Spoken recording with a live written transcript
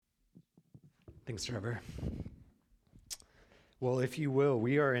Thanks, Trevor. Well, if you will,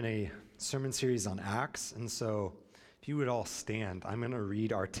 we are in a sermon series on Acts, and so if you would all stand, I'm going to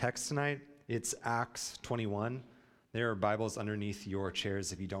read our text tonight. It's Acts 21. There are Bibles underneath your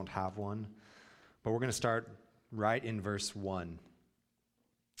chairs if you don't have one, but we're going to start right in verse 1.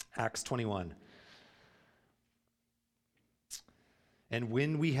 Acts 21. And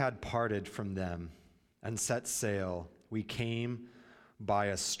when we had parted from them and set sail, we came by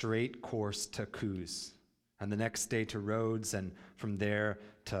a straight course to Kos, and the next day to Rhodes, and from there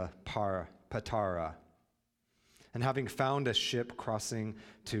to Patara. And having found a ship crossing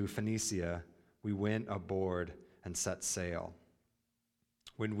to Phoenicia, we went aboard and set sail.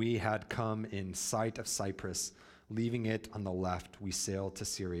 When we had come in sight of Cyprus, leaving it on the left, we sailed to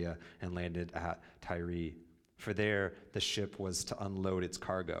Syria and landed at Tyre, for there the ship was to unload its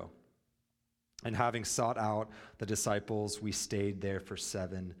cargo. And having sought out the disciples, we stayed there for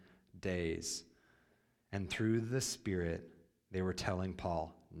 7 days. And through the Spirit, they were telling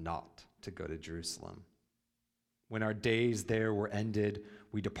Paul not to go to Jerusalem. When our days there were ended,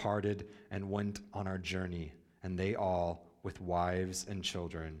 we departed and went on our journey, and they all, with wives and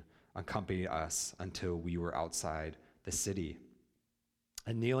children, accompanied us until we were outside the city.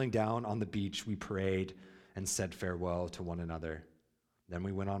 And kneeling down on the beach, we prayed and said farewell to one another. Then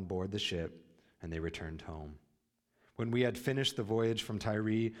we went on board the ship, and they returned home. When we had finished the voyage from Tyre,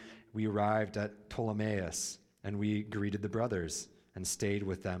 we arrived at Ptolemais, and we greeted the brothers and stayed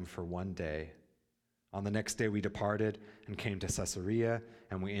with them for 1 day. On the next day we departed and came to Caesarea,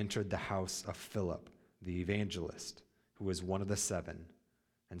 and we entered the house of Philip, the evangelist, who was one of the 7,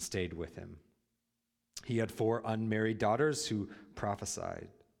 and stayed with him. He had 4 unmarried daughters who prophesied.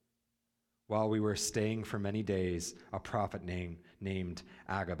 While we were staying for many days, a prophet named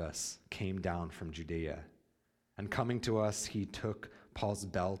Agabus came down from Judea. And coming to us, he took Paul's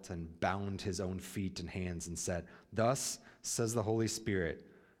belt and bound his own feet and hands and said, "Thus says the Holy Spirit,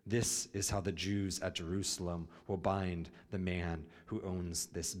 this is how the Jews at Jerusalem will bind the man who owns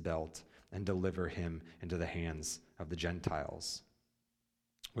this belt and deliver him into the hands of the Gentiles."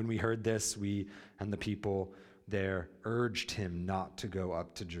 When we heard this, we and the people there urged him not to go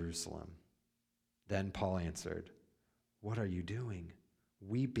up to Jerusalem. Then Paul answered, "What are you doing,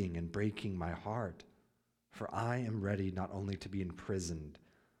 weeping and breaking my heart? For I am ready not only to be imprisoned,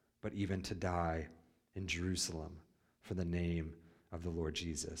 but even to die in Jerusalem for the name of the Lord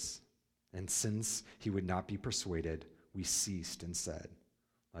Jesus." And since he would not be persuaded, we ceased and said,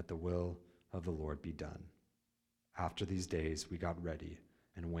 "Let the will of the Lord be done." After these days, we got ready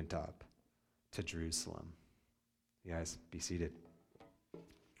and went up to Jerusalem. You guys, be seated.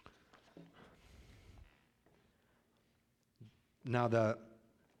 Now, the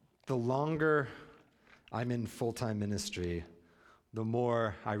longer I'm in full-time ministry, the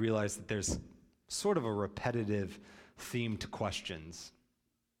more I realize that there's sort of a repetitive theme to questions.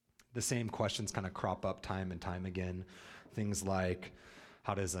 The same questions kind of crop up time and time again. Things like,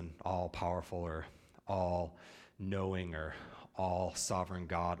 how does an all-powerful or all-knowing or all-sovereign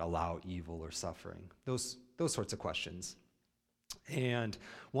God allow evil or suffering? Those sorts of questions. And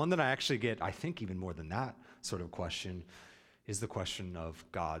one that I actually get, I think even more than that sort of question, is the question of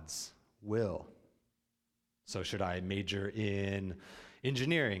God's will. So should I major in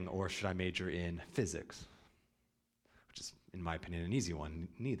engineering or should I major in physics? Which is, in my opinion, an easy one,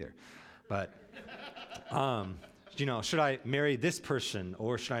 neither. But, should I marry this person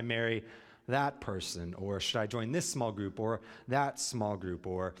or should I marry that person? Or should I join this small group or that small group?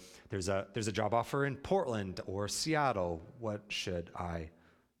 Or there's a job offer in Portland or Seattle. What should I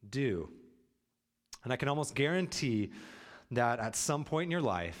do? And I can almost guarantee that at some point in your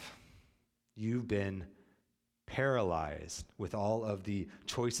life, you've been paralyzed with all of the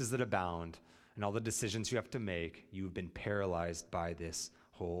choices that abound and all the decisions you have to make. You've been paralyzed by this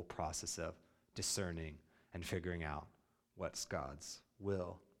whole process of discerning and figuring out what's God's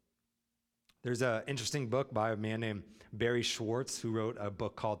will. There's an interesting book by a man named Barry Schwartz who wrote a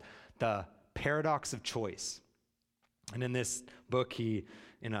book called The Paradox of Choice. And in this book, he,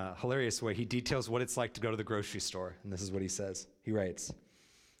 in a hilarious way, he details what it's like to go to the grocery store. And this is what he says. He writes,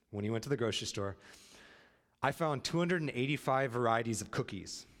 when he went to the grocery store, "I found 285 varieties of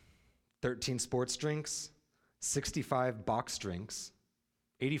cookies, 13 sports drinks, 65 box drinks,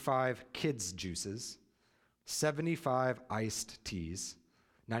 85 kids' juices, 75 iced teas,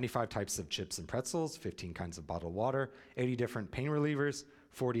 95 types of chips and pretzels, 15 kinds of bottled water, 80 different pain relievers,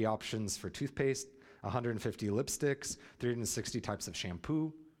 40 options for toothpaste, 150 lipsticks, 360 types of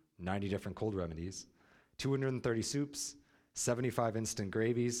shampoo, 90 different cold remedies, 230 soups, 75 instant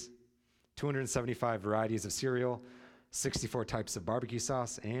gravies, 275 varieties of cereal, 64 types of barbecue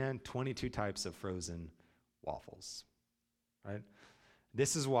sauce, and 22 types of frozen waffles, right?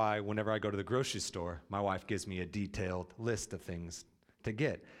 This is why whenever I go to the grocery store, my wife gives me a detailed list of things to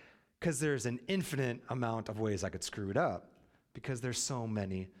get, because there's an infinite amount of ways I could screw it up, because there's so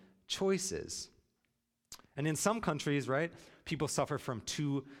many choices. And in some countries, right, people suffer from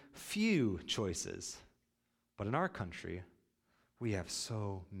too few choices. But in our country, we have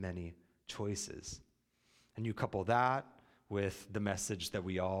so many choices. And you couple that with the message that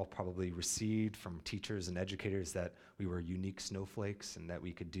we all probably received from teachers and educators that we were unique snowflakes and that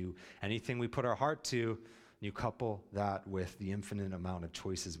we could do anything we put our heart to. You couple that with the infinite amount of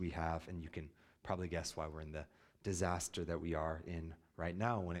choices we have, and you can probably guess why we're in the disaster that we are in right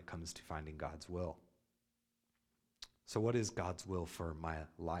now when it comes to finding God's will. So what is God's will for my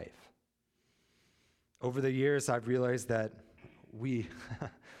life? Over the years, I've realized that we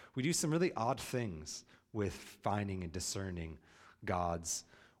do some really odd things with finding and discerning God's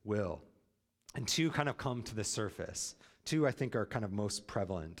will. And two kind of come to the surface. Two, I think, are kind of most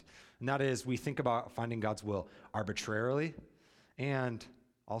prevalent. And that is, we think about finding God's will arbitrarily and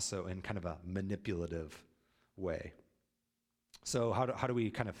also in kind of a manipulative way. So how do we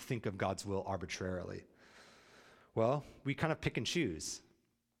kind of think of God's will arbitrarily? Well, we kind of pick and choose.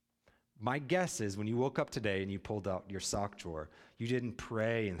 My guess is when you woke up today and you pulled out your sock drawer, you didn't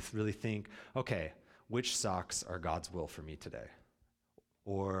pray and really think, okay, which socks are God's will for me today?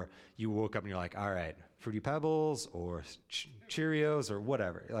 Or you woke up and you're like, all right, Fruity Pebbles or Cheerios or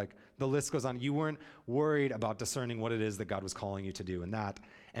whatever. Like the list goes on. You weren't worried about discerning what it is that God was calling you to do in that.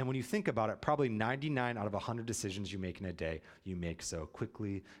 And when you think about it, probably 99 out of 100 decisions you make in a day, you make so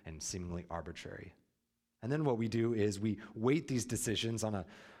quickly and seemingly arbitrary. And then what we do is we weight these decisions on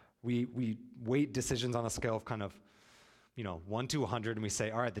we weight decisions on a scale of kind of, 1 to 100, and we say,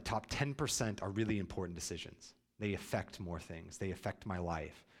 all right, the top 10% are really important decisions. They affect more things. They affect my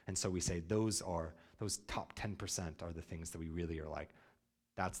life. And so we say those top 10% are the things that we really are like,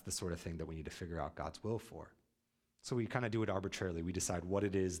 that's the sort of thing that we need to figure out God's will for. So we kind of do it arbitrarily. We decide what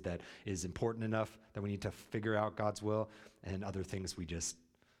it is that is important enough that we need to figure out God's will, and other things we just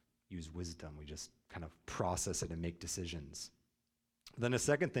use wisdom. We just kind of process it and make decisions. Then the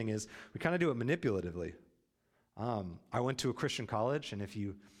second thing is we kind of do it manipulatively. I went to a Christian college, and if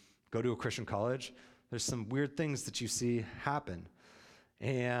you go to a Christian college, there's some weird things that you see happen.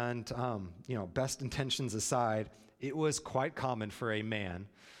 And, best intentions aside, it was quite common for a man,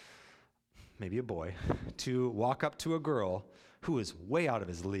 maybe a boy, to walk up to a girl who was way out of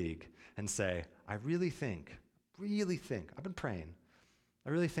his league and say, I really think, I've been praying, I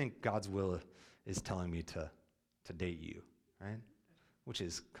really think God's will is telling me to date you, right? Which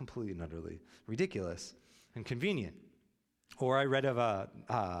is completely and utterly ridiculous and convenient. Or I read of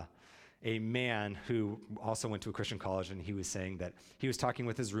a man who also went to a Christian college, and he was saying that he was talking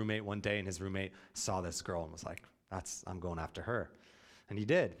with his roommate one day, and his roommate saw this girl and was like, I'm going after her. And he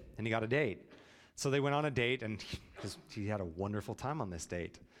did, and he got a date. So they went on a date, and he had a wonderful time on this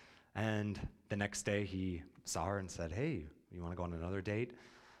date. And the next day he saw her and said, hey, you want to go on another date?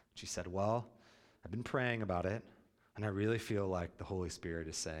 She said, well, I've been praying about it, and I really feel like the Holy Spirit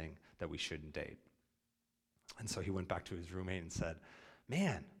is saying that we shouldn't date. And so he went back to his roommate and said,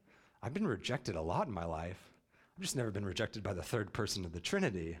 man, I've been rejected a lot in my life. I've just never been rejected by the third person of the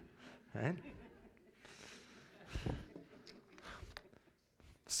Trinity, right?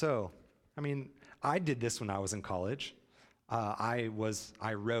 So, I did this when I was in college. I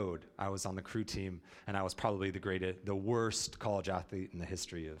rowed. I was on the crew team, and I was probably the worst college athlete in the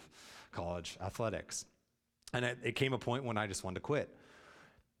history of college athletics. And it came a point when I just wanted to quit.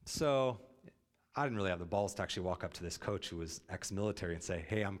 So I didn't really have the balls to actually walk up to this coach who was ex-military and say,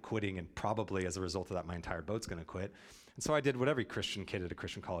 hey, I'm quitting, and probably as a result of that, my entire boat's going to quit. And so I did what every Christian kid at a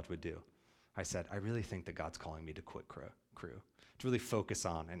Christian college would do. I said, I really think that God's calling me to quit crew, to really focus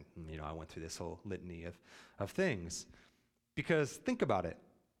on, and I went through this whole litany of things. Because think about it.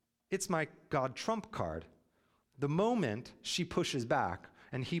 It's my God trump card. The moment she pushes back,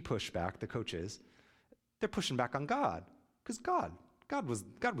 and he pushed back, the coaches, they're pushing back on God. Because God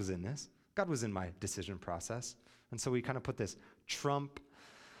was in this. God was in my decision process. And so we kind of put this trump,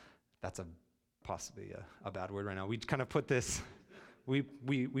 that's possibly a bad word right now. We kind of put this, we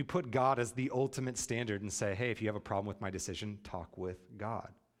put God as the ultimate standard and say, hey, if you have a problem with my decision, talk with God.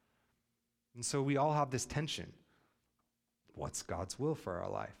 And so we all have this tension. What's God's will for our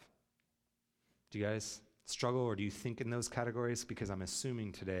life? Do you guys struggle, or do you think in those categories? Because I'm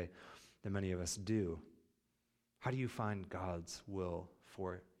assuming today that many of us do. How do you find God's will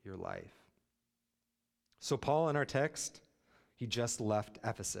for your life? So Paul, in our text, he just left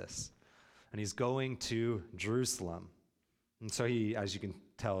Ephesus, and he's going to Jerusalem. And so he, as you can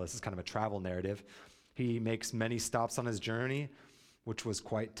tell, this is kind of a travel narrative. He makes many stops on his journey, which was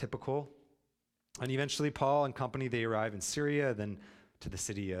quite typical. And eventually Paul and company, they arrive in Syria, then to the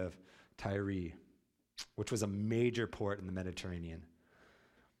city of Tyre, which was a major port in the Mediterranean.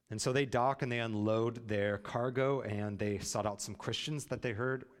 And so they dock and they unload their cargo, and they sought out some Christians that they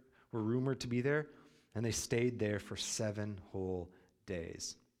heard were rumored to be there, and they stayed there for 7 whole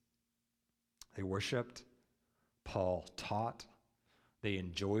days. They worshiped, Paul taught, they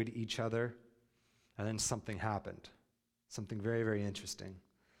enjoyed each other, and then something happened, something very, very interesting.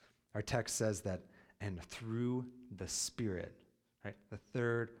 Our text says that, and through the Spirit, right, the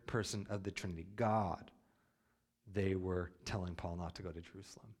third person of the Trinity, God, they were telling Paul not to go to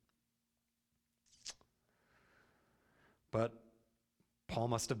Jerusalem. But Paul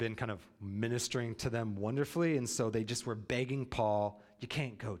must have been kind of ministering to them wonderfully, and so they just were begging Paul, you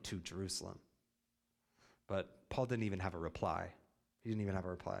can't go to Jerusalem. But Paul didn't even have a reply. He didn't even have a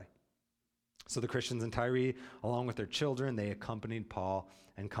reply. So the Christians in Tyre, along with their children, they accompanied Paul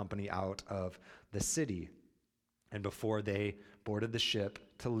and company out of the city. And before they boarded the ship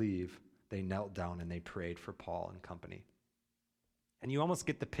to leave, they knelt down and they prayed for Paul and company. And you almost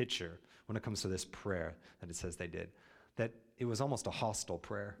get the picture when it comes to this prayer that it says they did, that it was almost a hostile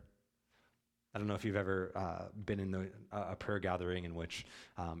prayer. I don't know if you've ever been in a prayer gathering in which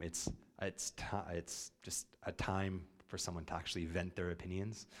it's just a time for someone to actually vent their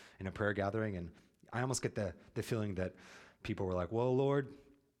opinions in a prayer gathering. And I almost get the feeling that people were like, well, Lord,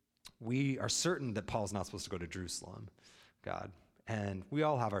 we are certain that Paul's not supposed to go to Jerusalem, God. And we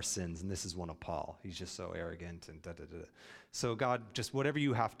all have our sins, and this is one of Paul. He's just so arrogant and da-da-da. So God, just whatever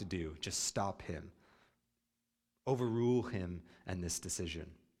you have to do, just stop him. Overrule him and this decision.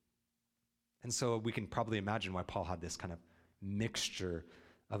 And so we can probably imagine why Paul had this kind of mixture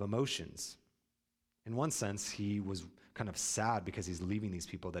of emotions. In one sense, he was kind of sad because he's leaving these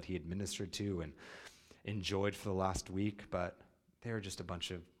people that he had ministered to and enjoyed for the last week, but they were just a bunch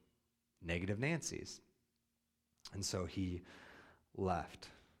of negative Nancys. And so he left.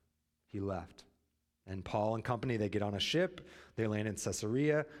 He left. And Paul and company, they get on a ship, they land in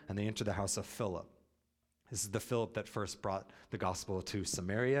Caesarea, and they enter the house of Philip. This is the Philip that first brought the gospel to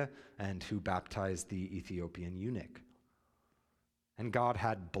Samaria and who baptized the Ethiopian eunuch. And God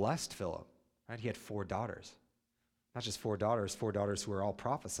had blessed Philip, right? He had 4 daughters. Not just 4 daughters who were all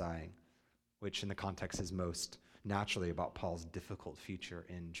prophesying, which in the context is most naturally about Paul's difficult future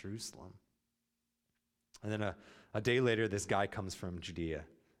in Jerusalem. And then a day later, this guy comes from Judea,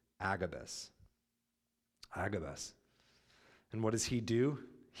 Agabus. And what does he do?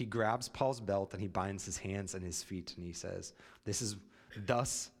 He grabs Paul's belt and he binds his hands and his feet, and he says,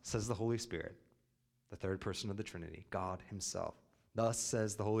 thus says the Holy Spirit, the third person of the Trinity, God himself. Thus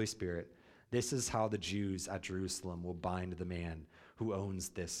says the Holy Spirit, this is how the Jews at Jerusalem will bind the man who owns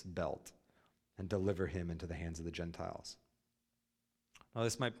this belt and deliver him into the hands of the Gentiles. Now,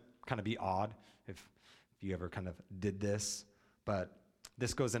 this might kind of be odd if you ever kind of did this, but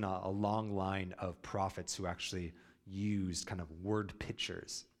this goes in a long line of prophets who actually used kind of word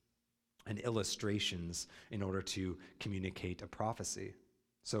pictures and illustrations in order to communicate a prophecy.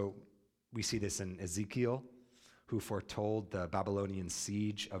 So we see this in Ezekiel, who foretold the Babylonian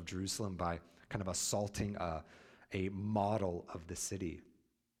siege of Jerusalem by kind of assaulting a model of the city.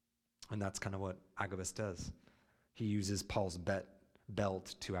 And that's kind of what Agabus does. He uses Paul's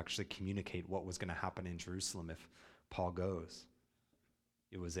belt to actually communicate what was going to happen in Jerusalem if Paul goes.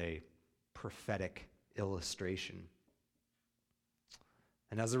 It was a prophetic illustration.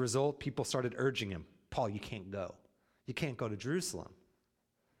 And as a result, people started urging him, Paul, you can't go. You can't go to Jerusalem.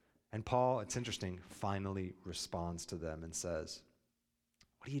 And Paul, it's interesting, finally responds to them and says,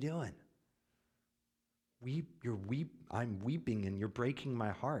 what are you doing? I'm weeping and you're breaking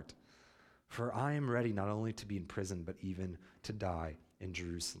my heart. For I am ready not only to be in prison, but even to die in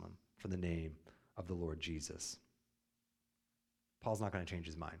Jerusalem for the name of the Lord Jesus. Paul's not going to change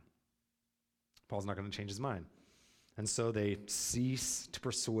his mind. And so they cease to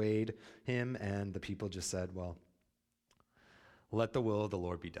persuade him, and the people just said, well, let the will of the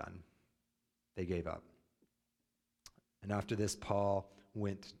Lord be done. They gave up. And after this, Paul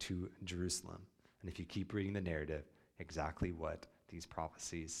went to Jerusalem. And if you keep reading the narrative, exactly what these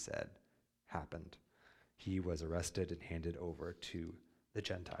prophecies said happened. He was arrested and handed over to the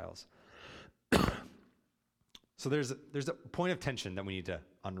Gentiles. So there's a point of tension that we need to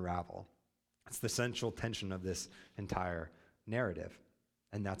unravel. It's the central tension of this entire narrative,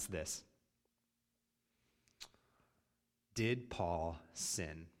 and that's this. Did Paul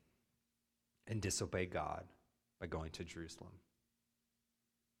sin and disobey God by going to Jerusalem?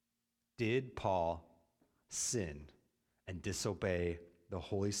 Did Paul sin and disobey the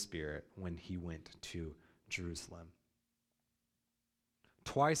Holy Spirit when he went to Jerusalem.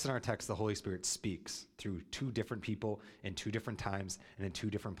 Twice in our text, the Holy Spirit speaks through two different people in two different times and in two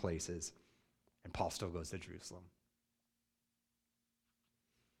different places, and Paul still goes to Jerusalem.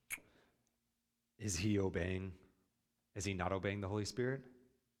 Is he obeying? Is he not obeying the Holy Spirit?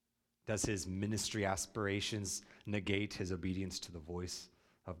 Does his ministry aspirations negate his obedience to the voice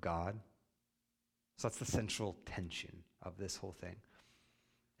of God? So that's the central tension of this whole thing.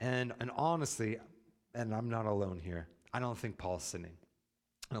 And honestly, and I'm not alone here, I don't think Paul's sinning.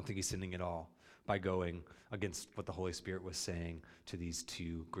 I don't think he's sinning at all by going against what the Holy Spirit was saying to these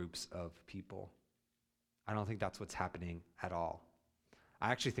two groups of people. I don't think that's what's happening at all.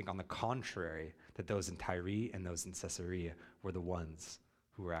 I actually think, on the contrary, that those in Tyre and those in Caesarea were the ones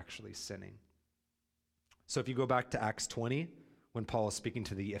who were actually sinning. So if you go back to Acts 20, when Paul is speaking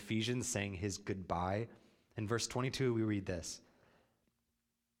to the Ephesians, saying his goodbye, in verse 22, we read this.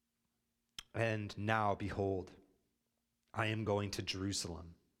 And now, behold, I am going to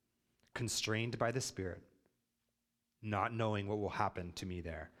Jerusalem, constrained by the Spirit, not knowing what will happen to me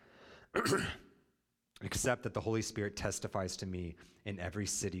there, except that the Holy Spirit testifies to me in every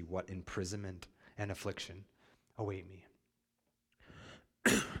city what imprisonment and affliction await me.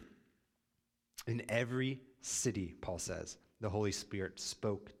 In every city, Paul says, the Holy Spirit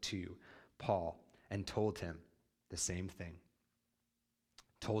spoke to Paul and told him the same thing.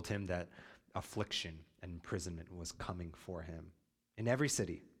 Told him that affliction and imprisonment was coming for him. In every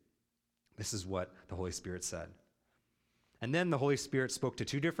city, this is what the Holy Spirit said. And then the Holy Spirit spoke to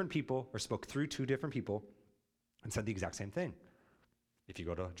two different people, or spoke through two different people, and said the exact same thing. If you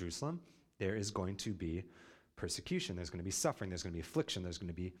go to Jerusalem, there is going to be persecution, there's going to be suffering, there's going to be affliction, there's going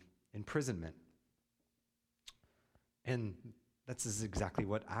to be imprisonment. And that's exactly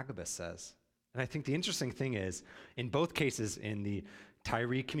what Agabus says. And I think the interesting thing is, in both cases, in the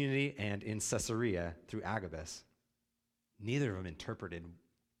Tyre community and in Caesarea through Agabus, neither of them interpreted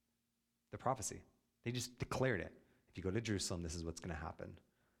the prophecy. They just declared it. If you go to Jerusalem, this is what's going to happen.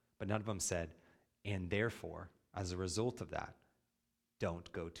 But none of them said, and therefore, as a result of that,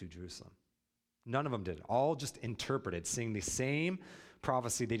 don't go to Jerusalem. None of them did. All just interpreted, seeing the same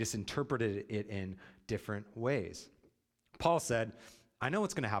prophecy, they just interpreted it in different ways. Paul said, I know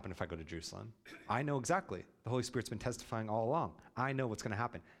what's going to happen if I go to Jerusalem. I know exactly. The Holy Spirit's been testifying all along. I know what's going to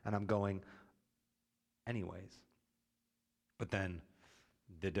happen, and I'm going anyways. But then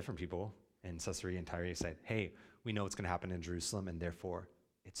the different people in Caesarea and Tyre said, hey, we know what's going to happen in Jerusalem, and therefore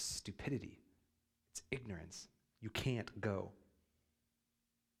it's stupidity. It's ignorance. You can't go.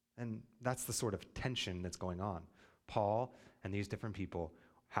 And that's the sort of tension that's going on. Paul and these different people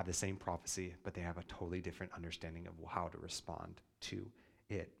have the same prophecy, but they have a totally different understanding of how to respond to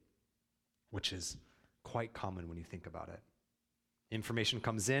it, which is quite common when you think about it. Information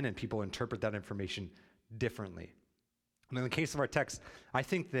comes in and people interpret that information differently. And in the case of our text, I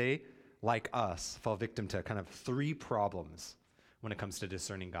think they, like us, fall victim to kind of three problems when it comes to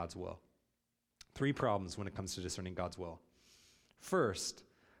discerning God's will. Three problems when it comes to discerning God's will. First,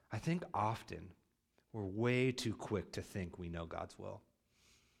 I think often we're way too quick to think we know God's will,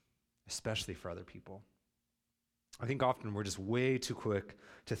 especially for other people. I think often we're just way too quick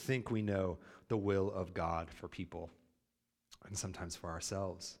to think we know the will of God for people, and sometimes for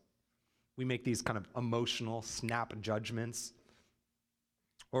ourselves. We make these kind of emotional snap judgments,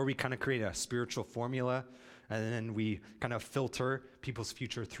 or we kind of create a spiritual formula, and then we kind of filter people's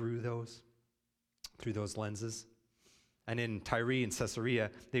future through those lenses. And in Tyre and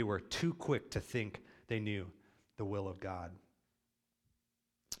Caesarea, they were too quick to think they knew the will of God.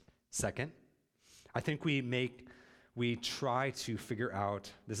 Second, I think we try to figure out,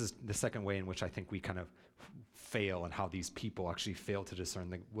 this is the second way in which I think we kind of fail, and how these people actually fail to discern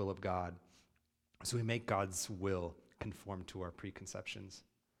the will of God. So we make God's will conform to our preconceptions.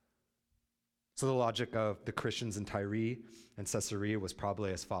 So the logic of the Christians in Tyre and Caesarea was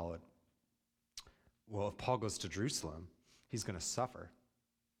probably as followed. Well, if Paul goes to Jerusalem, he's going to suffer.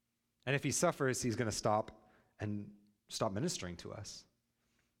 And if he suffers, he's going to stop ministering to us.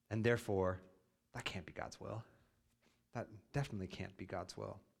 And therefore, that can't be God's will. That definitely can't be God's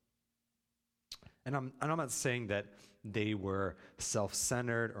will. And I'm not saying that they were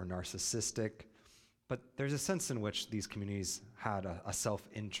self-centered or narcissistic, but there's a sense in which these communities had a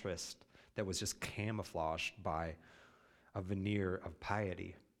self-interest that was just camouflaged by a veneer of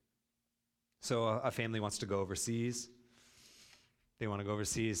piety. So a family wants to go overseas. They want to go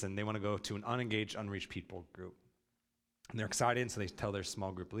overseas, and they want to go to an unengaged, unreached people group. And they're excited, so they tell their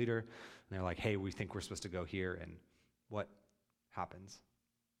small group leader, and they're like, hey, we think we're supposed to go here. And what happens?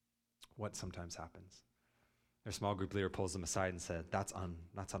 What sometimes happens? Their small group leader pulls them aside and said, that's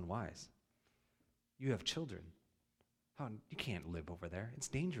unwise. You have children. You can't live over there. It's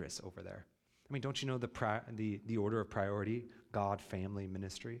dangerous over there. I mean, don't you know the order of priority? God, family,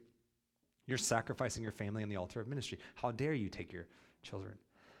 ministry. You're sacrificing your family on the altar of ministry. How dare you take your children?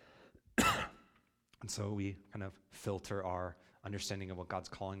 And so we kind of filter our understanding of what God's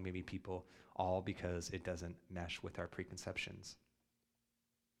calling maybe people, all because it doesn't mesh with our preconceptions.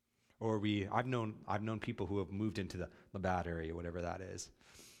 Or I've known people who have moved into the bad area, whatever that is,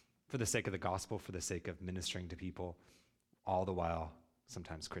 for the sake of the gospel, for the sake of ministering to people, all the while,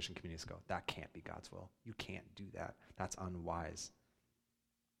 sometimes Christian communities go, that can't be God's will. You can't do that. That's unwise.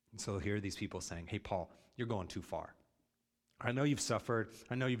 And so here are these people saying, hey, Paul, you're going too far. I know you've suffered.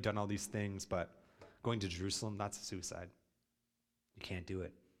 I know you've done all these things, but going to Jerusalem, that's a suicide. You can't do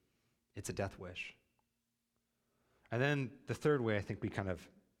it. It's a death wish. And then the third way I think we kind of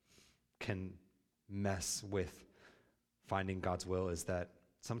can mess with finding God's will is that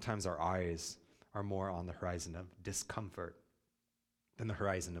sometimes our eyes are more on the horizon of discomfort than the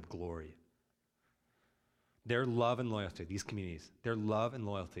horizon of glory. Their love and loyalty, these communities, their love and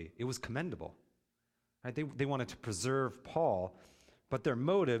loyalty, it was commendable. Right? They wanted to preserve Paul, but their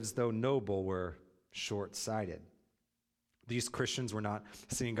motives, though noble, were short-sighted. These Christians were not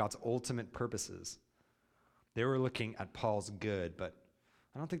seeing God's ultimate purposes. They were looking at Paul's good, but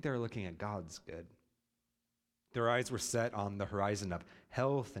I don't think they were looking at God's good. Their eyes were set on the horizon of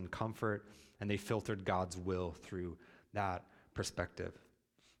health and comfort, and they filtered God's will through that perspective.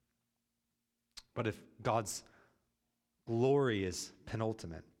 But if God's glory is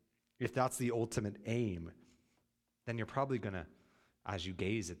penultimate, if that's the ultimate aim, then you're probably going to, as you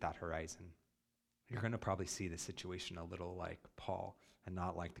gaze at that horizon, you're going to probably see the situation a little like Paul and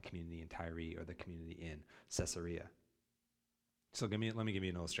not like the community in Tyre or the community in Caesarea. So let me give you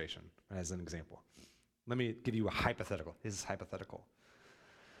an illustration as an example. Let me give you a hypothetical. This is hypothetical.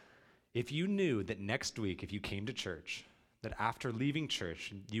 If you knew that next week, if you came to church, that after leaving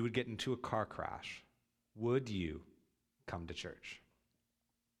church, you would get into a car crash, would you come to church?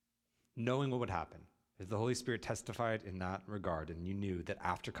 Knowing what would happen, if the Holy Spirit testified in that regard and you knew that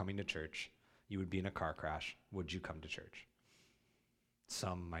after coming to church, you would be in a car crash, would you come to church?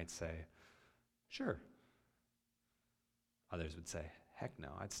 Some might say, sure. Others would say, heck no,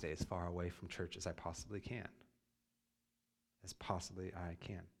 I'd stay as far away from church as I possibly can. As possibly I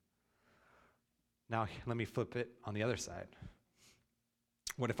can. Now, let me flip it on the other side.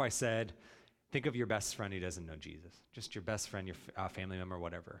 What if I said, think of your best friend who doesn't know Jesus, just your best friend, your family member,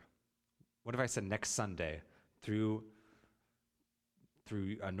 whatever. What if I said next Sunday, through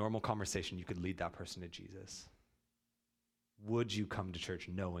a normal conversation, you could lead that person to Jesus? Would you come to church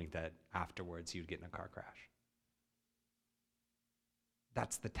knowing that afterwards you'd get in a car crash?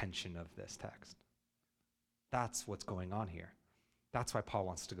 That's the tension of this text. That's what's going on here. That's why Paul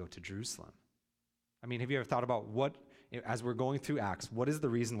wants to go to Jerusalem. I mean, have you ever thought about what, as we're going through Acts, what is the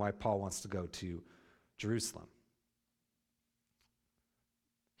reason why Paul wants to go to Jerusalem?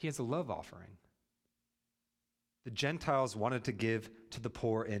 He has a love offering. The Gentiles wanted to give to the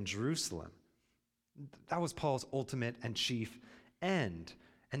poor in Jerusalem. That was Paul's ultimate and chief end,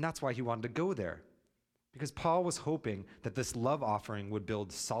 and that's why he wanted to go there. Because Paul was hoping that this love offering would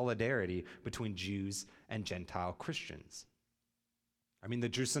build solidarity between Jews and Gentile Christians. I mean, the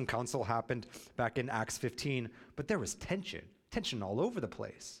Jerusalem Council happened back in Acts 15, but there was tension all over the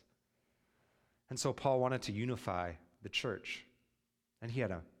place. And so Paul wanted to unify the church. And he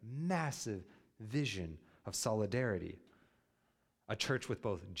had a massive vision of solidarity. A church with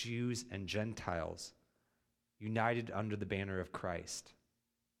both Jews and Gentiles, united under the banner of Christ,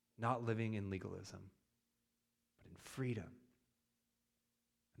 not living in legalism, but in freedom.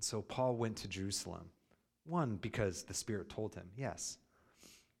 And so Paul went to Jerusalem. One, because the Spirit told him, yes.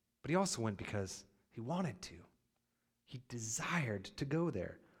 But he also went because he wanted to. He desired to go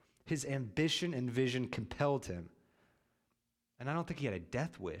there. His ambition and vision compelled him. And I don't think he had a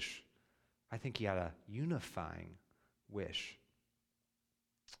death wish. I think he had a unifying wish.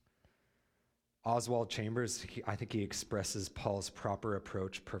 Oswald Chambers, I think he expresses Paul's proper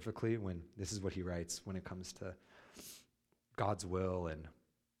approach perfectly when this is what he writes when it comes to God's will and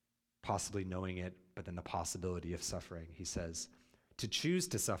possibly knowing it, but then the possibility of suffering. He says, to choose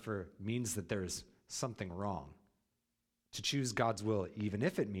to suffer means that there's something wrong. To choose God's will, even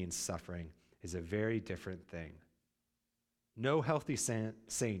if it means suffering, is a very different thing. No healthy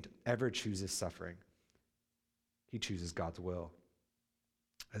saint ever chooses suffering. He chooses God's will,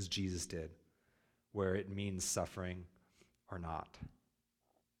 as Jesus did, where it means suffering or not.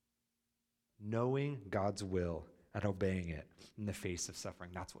 Knowing God's will and obeying it in the face of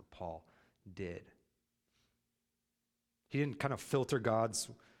suffering, that's what Paul did. He didn't kind of filter God's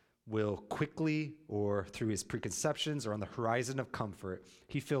will quickly or through his preconceptions or on the horizon of comfort.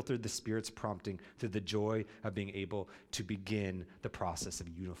 He filtered the Spirit's prompting through the joy of being able to begin the process of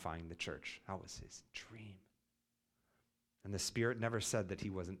unifying the church. That was his dream. And the Spirit never said that he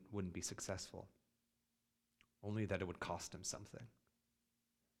wouldn't be successful, only that it would cost him something.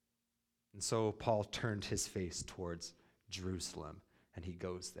 And so Paul turned his face towards Jerusalem, and he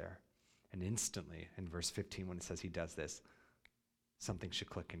goes there. And instantly, in verse 15, when it says he does this, something should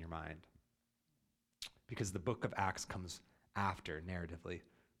click in your mind. Because the book of Acts comes after, narratively,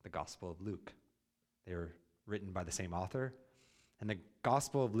 the Gospel of Luke. They were written by the same author. And the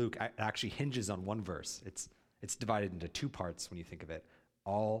Gospel of Luke actually hinges on one verse. It's divided into two parts when you think of it,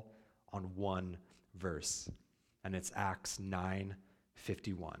 all on one verse. And it's Acts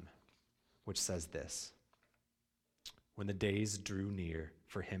 9:51, which says this: when the days drew near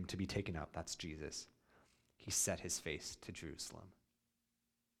for him to be taken up, that's Jesus, he set his face to Jerusalem.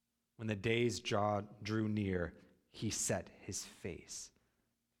 When the days drew near, he set his face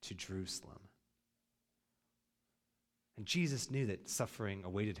to Jerusalem. And Jesus knew that suffering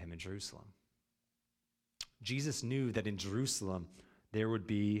awaited him in Jerusalem. Jesus knew that in Jerusalem there would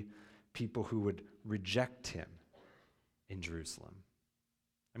be people who would reject him in Jerusalem.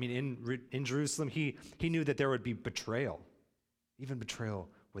 I mean, in Jerusalem, he knew that there would be betrayal, even betrayal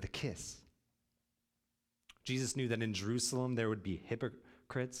with a kiss. Jesus knew that in Jerusalem there would be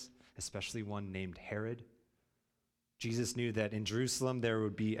hypocrites, especially one named Herod. Jesus knew that in Jerusalem there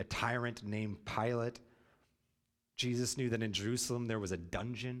would be a tyrant named Pilate. Jesus knew that in Jerusalem there was a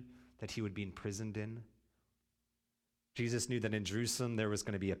dungeon that he would be imprisoned in. Jesus knew that in Jerusalem there was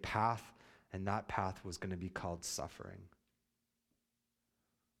going to be a path, and that path was going to be called suffering.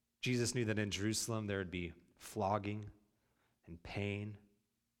 Jesus knew that in Jerusalem there would be flogging and pain.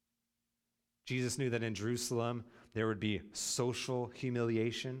 Jesus knew that in Jerusalem there would be social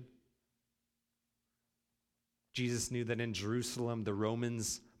humiliation. Jesus knew that in Jerusalem the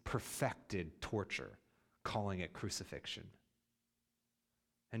Romans perfected torture, calling it crucifixion.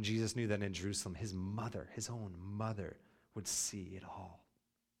 And Jesus knew that in Jerusalem his mother, his own mother, would see it all.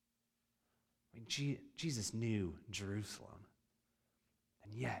 I mean, Jesus knew Jerusalem.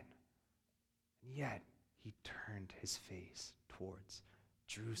 And yet, he turned his face towards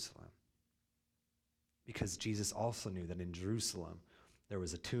Jerusalem. Because Jesus also knew that in Jerusalem there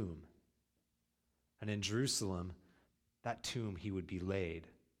was a tomb. And in Jerusalem, that tomb he would be laid.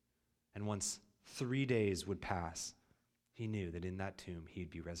 And once 3 days would pass, he knew that in that tomb he'd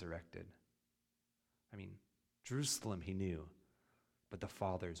be resurrected. I mean, Jerusalem he knew, but the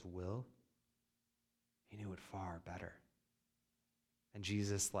Father's will, he knew it far better. And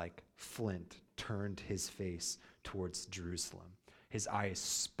Jesus, like flint, turned his face towards Jerusalem, his eyes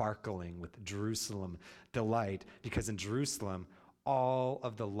sparkling with Jerusalem delight, because in Jerusalem, all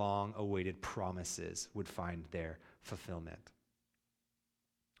of the long-awaited promises would find their fulfillment.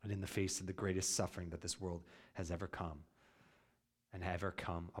 And in the face of the greatest suffering that this world has ever come, and ever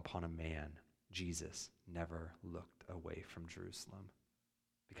come upon a man, Jesus never looked away from Jerusalem,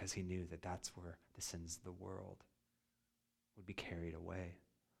 because he knew that that's where the sins of the world would be carried away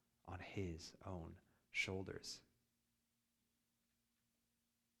on his own shoulders.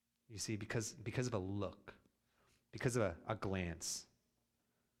 You see, because of a look, because of a glance,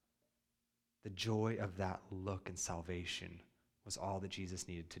 the joy of that look and salvation was all that Jesus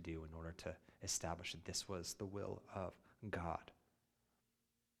needed to do in order to establish that this was the will of God.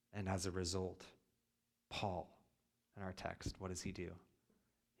 And as a result, Paul, in our text, what does he do?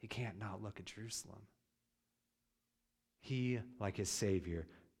 He can't not look at Jerusalem. He, like his Savior,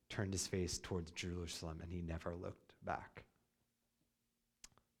 turned his face towards Jerusalem, and he never looked back.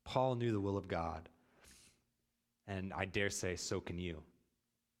 Paul knew the will of God, and I dare say so can you.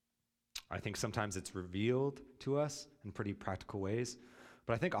 I think sometimes it's revealed to us in pretty practical ways,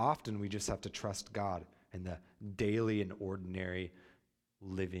 but I think often we just have to trust God in the daily and ordinary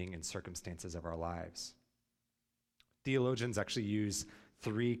living and circumstances of our lives. Theologians actually use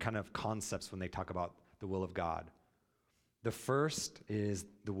three kind of concepts when they talk about the will of God. The first is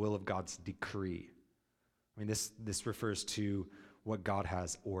the will of God's decree. I mean, this refers to what God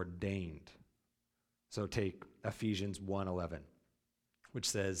has ordained. So take Ephesians 1:11, which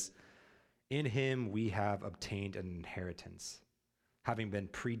says, "In him we have obtained an inheritance, having been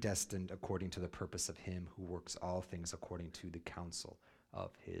predestined according to the purpose of him who works all things according to the counsel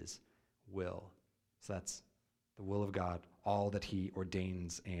of his will." So that's the will of God, all that he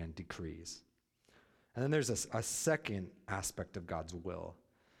ordains and decrees. And then there's a second aspect of God's will,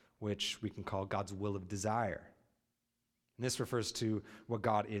 which we can call God's will of desire. And this refers to what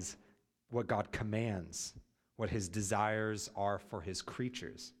God commands, what his desires are for his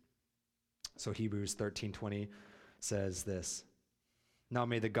creatures. So Hebrews 13:20 says this, "Now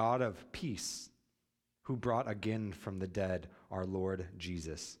may the God of peace, who brought again from the dead our Lord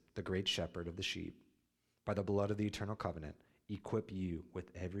Jesus, the great shepherd of the sheep, by the blood of the eternal covenant, equip you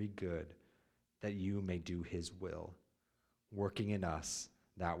with every good, that you may do his will, working in us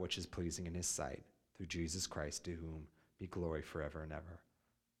that which is pleasing in his sight, through Jesus Christ, to whom be glory forever and ever.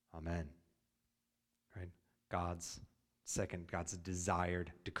 Amen." Right? God's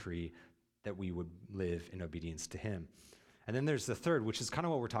desired decree that we would live in obedience to him. And then there's the third, which is kind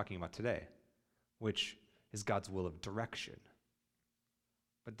of what we're talking about today, which is God's will of direction.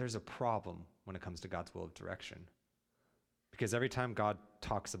 But there's a problem when it comes to God's will of direction. Because every time God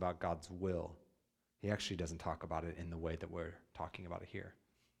talks about God's will, he actually doesn't talk about it in the way that we're talking about it here.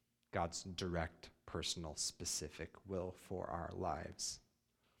 God's direct, personal, specific will for our lives.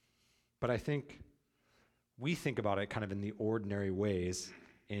 But I think we think about it kind of in the ordinary ways,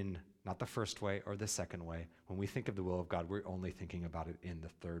 in not the first way or the second way. When we think of the will of God, we're only thinking about it in the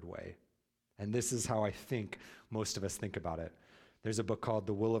third way. And this is how I think most of us think about it. There's a book called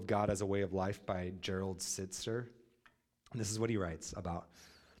The Will of God as a Way of Life by Gerald Sitzer. And this is what he writes about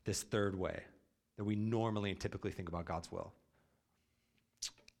this third way that we normally and typically think about God's will.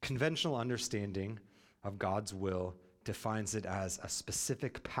 Conventional understanding of God's will defines it as a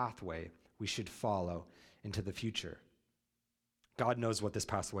specific pathway we should follow into the future. God knows what this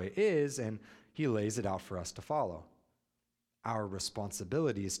pathway is, and he lays it out for us to follow. Our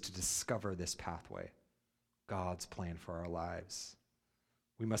responsibility is to discover this pathway, God's plan for our lives.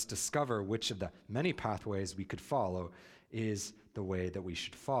 We must discover which of the many pathways we could follow is the way that we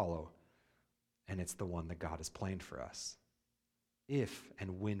should follow, and it's the one that God has planned for us. If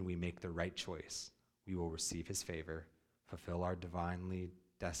and when we make the right choice, we will receive his favor, fulfill our divinely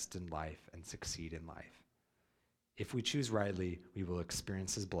destined life, and succeed in life. If we choose rightly, we will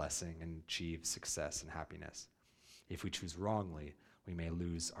experience his blessing and achieve success and happiness. If we choose wrongly, we may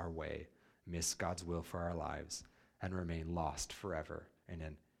lose our way, miss God's will for our lives, and remain lost forever in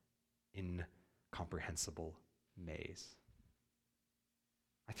an incomprehensible maze.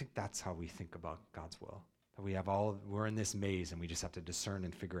 I think that's how we think about God's will. That we're in this maze, and we just have to discern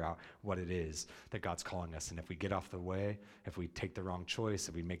and figure out what it is that God's calling us. And if we get off the way, if we take the wrong choice,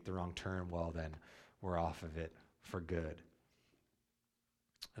 if we make the wrong turn, well, then we're off of it for good.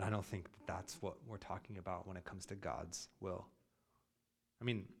 And I don't think that's what we're talking about when it comes to God's will. I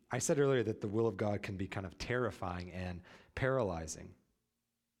mean, I said earlier that the will of God can be kind of terrifying and paralyzing.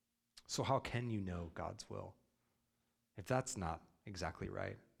 So how can you know God's will if that's not exactly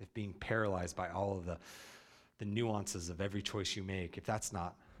right? If being paralyzed by all of the nuances of every choice you make, if that's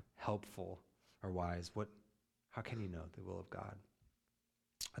not helpful or wise, how can you know the will of God?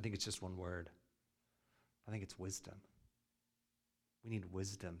 I think it's just one word. I think it's wisdom. We need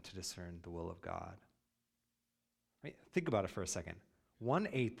wisdom to discern the will of God. I mean, think about it for a second.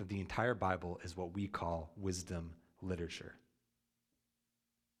 1/8 of the entire Bible is what we call wisdom literature.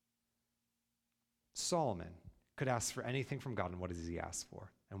 Solomon could ask for anything from God, and what does he ask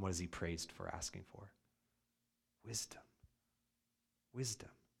for? And what is he praised for asking for? Wisdom. Wisdom.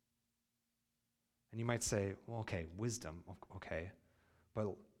 And you might say, well, okay, wisdom, okay,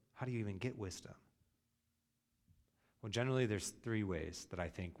 but how do you even get wisdom? Well, generally, there's 3 ways that I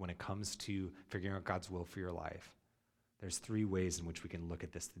think when it comes to figuring out God's will for your life, there's 3 ways in which we can look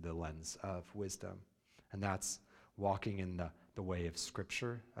at this through the lens of wisdom. And that's walking in the way of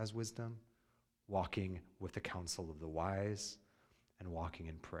Scripture as wisdom, walking with the counsel of the wise, and walking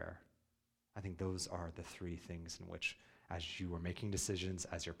in prayer. I think those are the 3 things in which, as you are making decisions,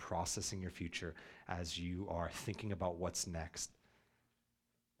 as you're processing your future, as you are thinking about what's next,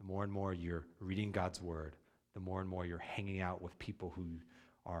 the more and more you're reading God's word, the more and more you're hanging out with people who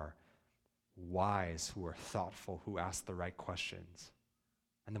are wise, who are thoughtful, who ask the right questions,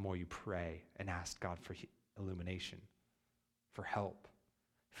 and the more you pray and ask God for illumination, for help,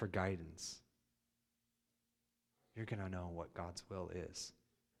 for guidance, you're going to know what God's will is.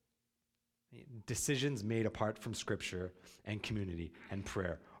 Decisions made apart from Scripture and community and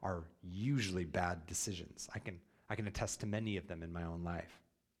prayer are usually bad decisions. I can attest to many of them in my own life.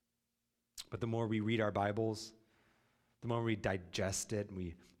 But the more we read our Bibles, the more we digest it, and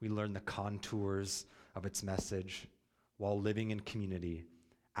we learn the contours of its message while living in community,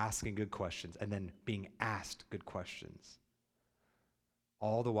 asking good questions, and then being asked good questions,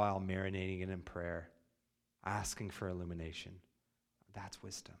 all the while marinating it in prayer, asking for illumination. That's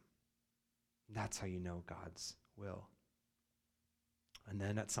wisdom. That's how you know God's will. And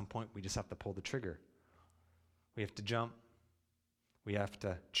then at some point, we just have to pull the trigger. We have to jump. We have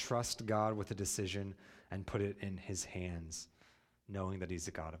to trust God with a decision and put it in his hands, knowing that he's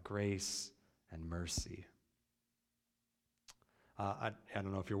a God of grace and mercy. I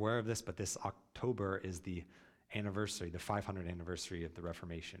don't know if you're aware of this, but this October is the anniversary, the 500th anniversary of the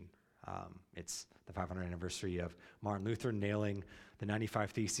Reformation. It's the 500th anniversary of Martin Luther nailing the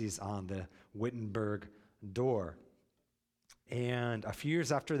 95 Theses on the Wittenberg door. And a few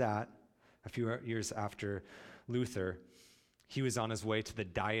years after that, a few years after Luther, he was on his way to the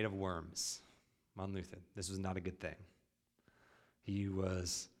Diet of Worms. Martin Luther, this was not a good thing. He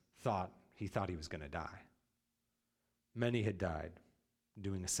thought he was going to die. Many had died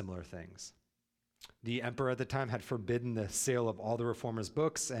doing similar things. The emperor at the time had forbidden the sale of all the reformers'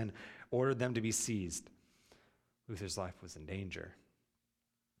 books and ordered them to be seized. Luther's life was in danger.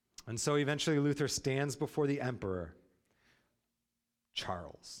 And so eventually Luther stands before the emperor,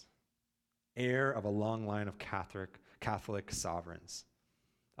 Charles, heir of a long line of Catholic sovereigns,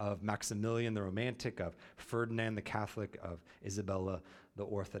 of Maximilian the Romantic, of Ferdinand the Catholic, of Isabella the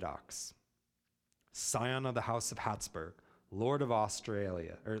Orthodox, scion of the House of Habsburg, Lord of Austria,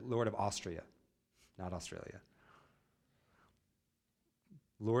 not Australia,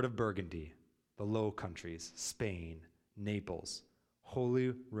 Lord of Burgundy, the Low Countries, Spain, Naples,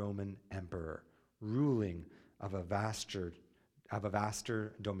 Holy Roman Emperor, ruling of a vaster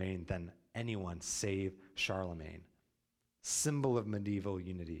domain than anyone save Charlemagne, symbol of medieval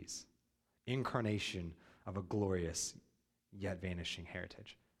unities, incarnation of a glorious yet vanishing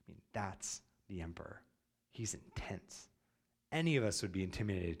heritage. I mean, that's the emperor. He's intense. Any of us would be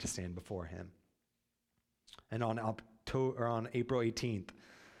intimidated to stand before him. And on April 18th,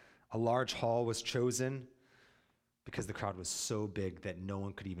 a large hall was chosen because the crowd was so big that no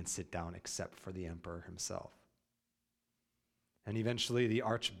one could even sit down except for the emperor himself. And eventually the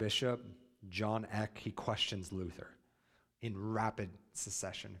Archbishop, John Eck, he questions Luther in rapid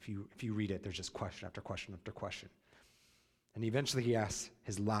succession. If you read it, there's just question after question after question. And eventually he asks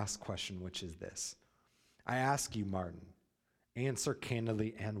his last question, which is this: I ask you, Martin, answer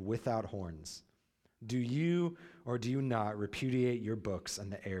candidly and without horns. Do you or do you not repudiate your books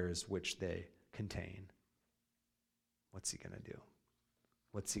and the errors which they contain? What's he going to do?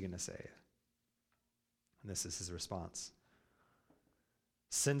 What's he going to say? And this is his response.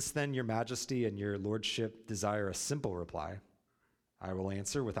 Since then, your majesty and your lordship desire a simple reply, I will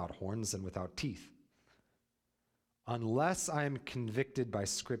answer without horns and without teeth. Unless I am convicted by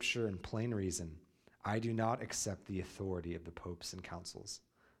scripture and plain reason, I do not accept the authority of the popes and councils,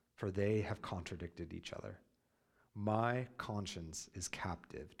 for they have contradicted each other. My conscience is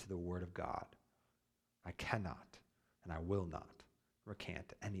captive to the word of God. I cannot, and I will not,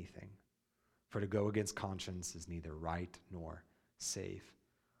 recant anything, for to go against conscience is neither right nor safe.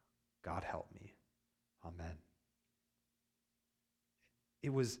 God help me. Amen.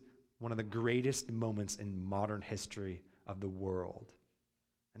 It was one of the greatest moments in modern history of the world.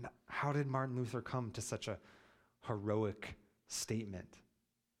 And how did Martin Luther come to such a heroic statement?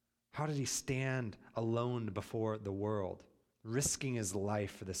 How did he stand alone before the world, risking his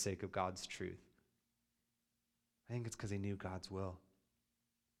life for the sake of God's truth? I think it's because he knew God's will.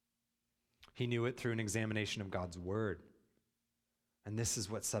 He knew it through an examination of God's word. And this is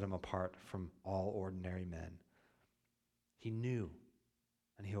what set him apart from all ordinary men. He knew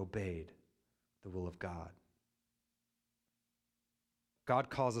and he obeyed the will of God. God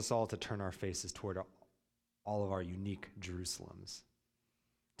calls us all to turn our faces toward all of our unique Jerusalems,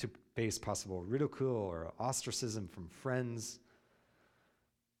 to face possible ridicule or ostracism from friends,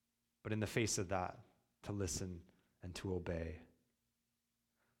 but in the face of that, to listen and to obey.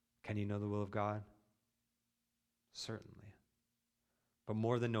 Can you know the will of God? Certainly. But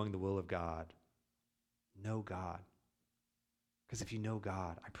more than knowing the will of God, know God. Because if you know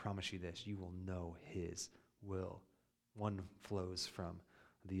God, I promise you this, you will know his will. One flows from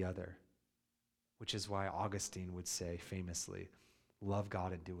the other, which is why Augustine would say famously, love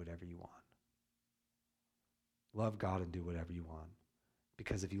God and do whatever you want. Love God and do whatever you want.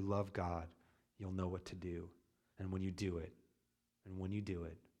 Because if you love God, you'll know what to do. And when you do it,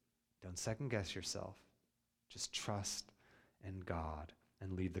 don't second guess yourself. Just trust in God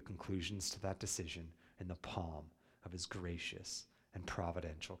and leave the conclusions to that decision in the palm of his gracious and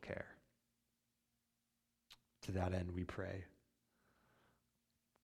providential care. To that end, we pray.